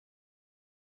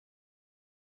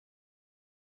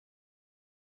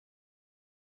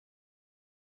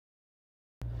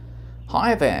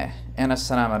Hi there and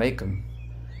Assalamu alaikum.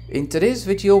 In today's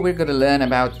video we're going to learn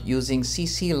about using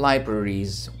CC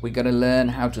libraries. We're going to learn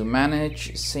how to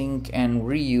manage, sync and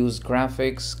reuse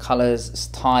graphics, colors,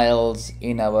 styles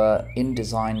in our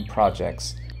InDesign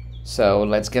projects. So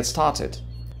let's get started.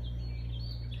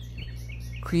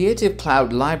 Creative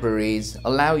Cloud libraries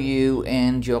allow you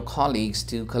and your colleagues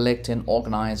to collect and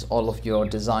organize all of your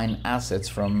design assets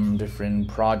from different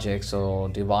projects or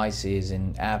devices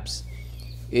and apps.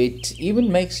 It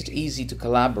even makes it easy to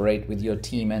collaborate with your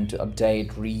team and to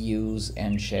update, reuse,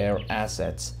 and share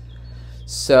assets.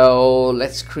 So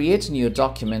let's create a new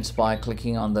document by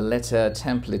clicking on the letter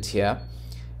template here.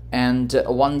 And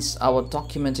once our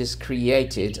document is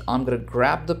created, I'm going to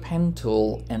grab the pen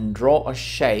tool and draw a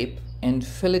shape and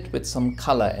fill it with some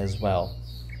color as well.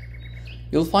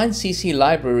 You'll find CC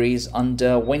libraries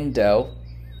under Window.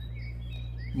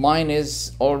 Mine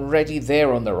is already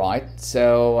there on the right,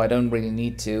 so I don't really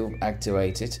need to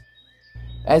activate it.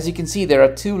 As you can see, there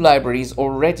are two libraries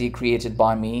already created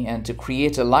by me, and to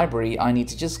create a library I need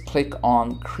to just click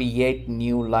on Create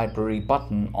New Library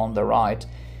button on the right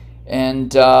and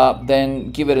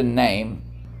then give it a name.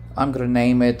 I'm going to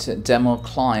name it Demo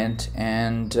Client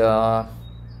and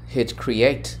hit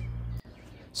Create.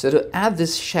 So to add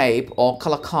this shape or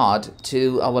color card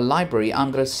to our library,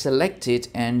 I'm going to select it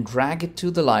and drag it to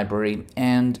the library,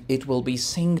 and it will be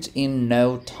synced in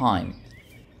no time.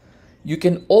 You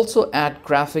can also add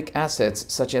graphic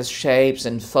assets such as shapes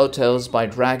and photos by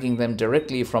dragging them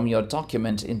directly from your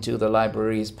document into the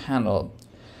libraries panel.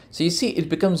 So you see, it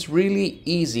becomes really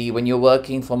easy when you're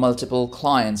working for multiple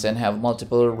clients and have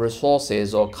multiple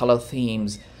resources or color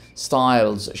themes,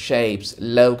 styles, shapes,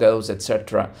 logos,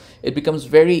 etc. It becomes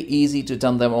very easy to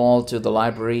dump them all to the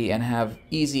library and have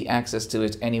easy access to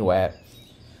it anywhere.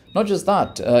 Not just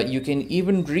that, you can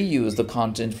even reuse the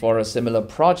content for a similar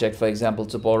project, for example,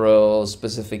 to borrow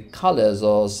specific colors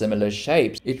or similar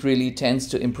shapes. It really tends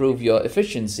to improve your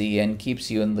efficiency and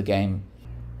keeps you in the game.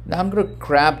 Now I'm going to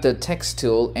grab the text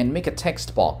tool and make a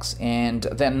text box, and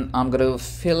then I'm going to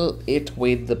fill it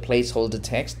with the placeholder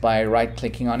text by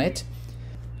right-clicking on it.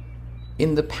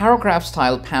 In the paragraph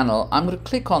style panel, I'm going to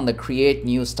click on the Create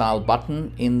New Style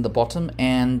button in the bottom,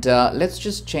 and let's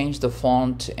just change the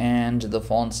font and the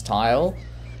font style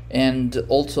and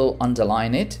also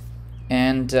underline it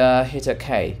and hit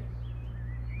OK.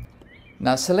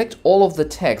 Now select all of the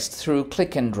text through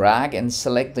click and drag and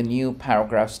select the new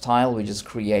paragraph style we just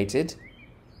created.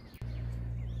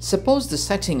 Suppose the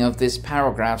setting of this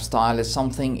paragraph style is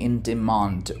something in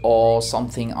demand or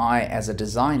something I as a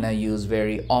designer use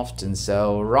very often,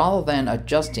 so rather than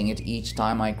adjusting it each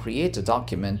time I create a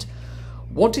document,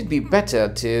 won't it be better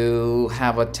to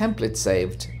have a template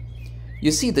saved? You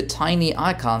see the tiny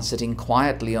icon sitting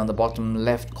quietly on the bottom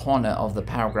left corner of the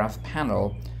paragraph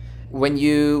panel. When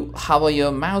you hover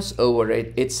your mouse over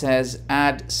it, it says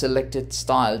Add Selected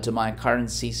Style to my current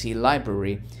CC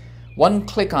library. One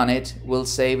click on it will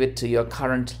save it to your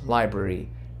current library,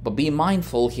 but be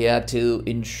mindful here to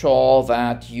ensure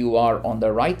that you are on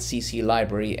the right CC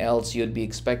library, else you'd be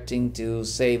expecting to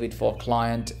save it for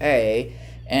client A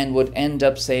and would end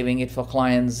up saving it for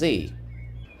client Z.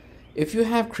 If you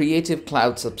have Creative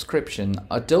Cloud subscription,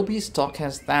 Adobe Stock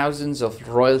has thousands of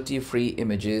royalty-free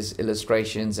images,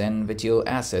 illustrations and video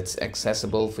assets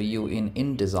accessible for you in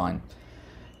InDesign.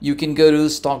 You can go to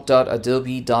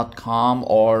stock.adobe.com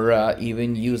or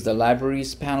even use the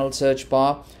Libraries panel search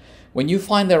bar. When you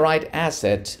find the right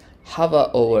asset,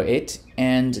 hover over it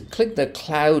and click the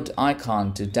cloud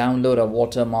icon to download a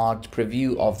watermarked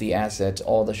preview of the asset,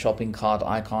 or the shopping cart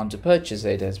icon to purchase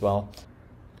it as well.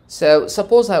 So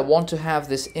suppose I want to have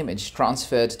this image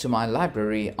transferred to my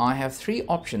library. I have three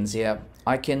options here.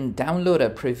 I can download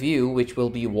a preview which will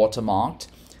be watermarked.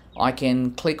 I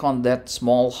can click on that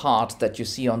small heart that you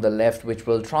see on the left, which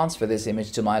will transfer this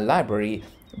image to my library,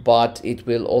 but it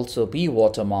will also be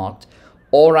watermarked.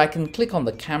 Or I can click on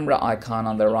the camera icon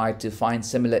on the right to find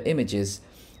similar images.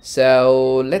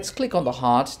 So let's click on the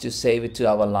heart to save it to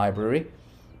our library.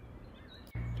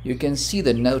 You can see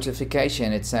the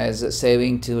notification. It says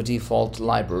saving to default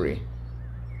library.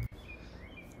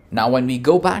 Now when we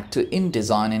go back to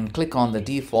InDesign and click on the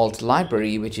default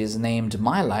library, which is named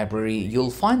My Library,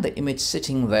 you'll find the image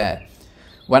sitting there.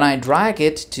 When I drag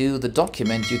it to the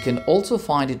document, you can also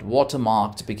find it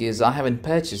watermarked because I haven't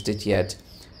purchased it yet.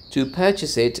 To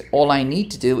purchase it, all I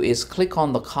need to do is click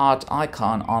on the cart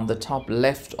icon on the top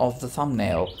left of the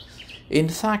thumbnail. In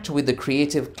fact, with the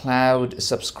Creative Cloud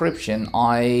subscription,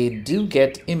 I do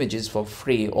get images for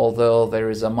free, although there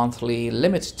is a monthly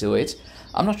limit to it.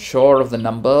 I'm not sure of the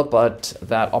number, but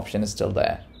that option is still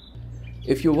there.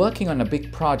 If you're working on a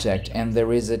big project and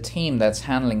there is a team that's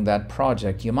handling that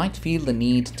project, you might feel the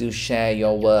need to share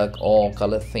your work or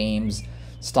color themes,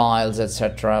 styles,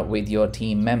 etc. with your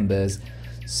team members.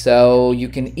 So you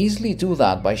can easily do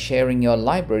that by sharing your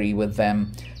library with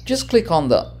them. Just click on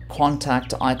the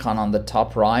contact icon on the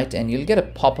top right and you'll get a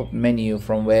pop-up menu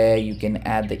from where you can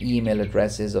add the email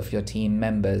addresses of your team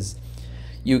members.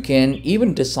 You can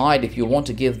even decide if you want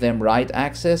to give them write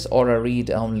access or a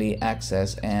read-only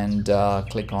access and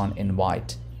click on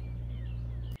invite.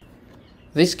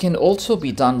 This can also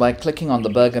be done by clicking on the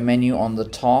burger menu on the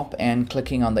top and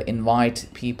clicking on the invite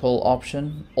people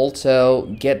option.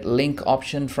 Also, get link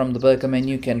option from the burger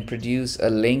menu can produce a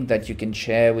link that you can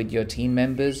share with your team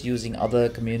members using other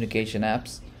communication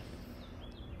apps.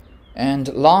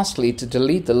 And lastly, to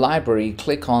delete the library,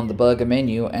 click on the burger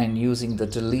menu and using the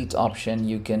delete option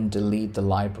you can delete the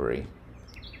library.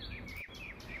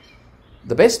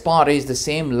 The best part is the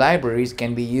same libraries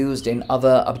can be used in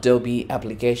other Adobe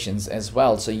applications as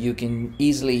well, so you can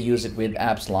easily use it with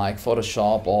apps like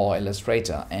Photoshop or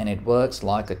Illustrator, and it works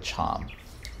like a charm.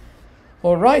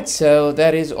 Alright, so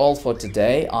that is all for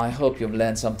today. I hope you've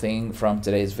learned something from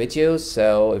today's video.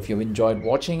 So if you enjoyed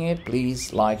watching it,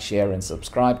 please like, share and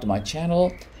subscribe to my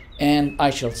channel, and I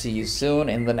shall see you soon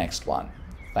in the next one.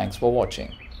 Thanks for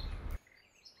watching.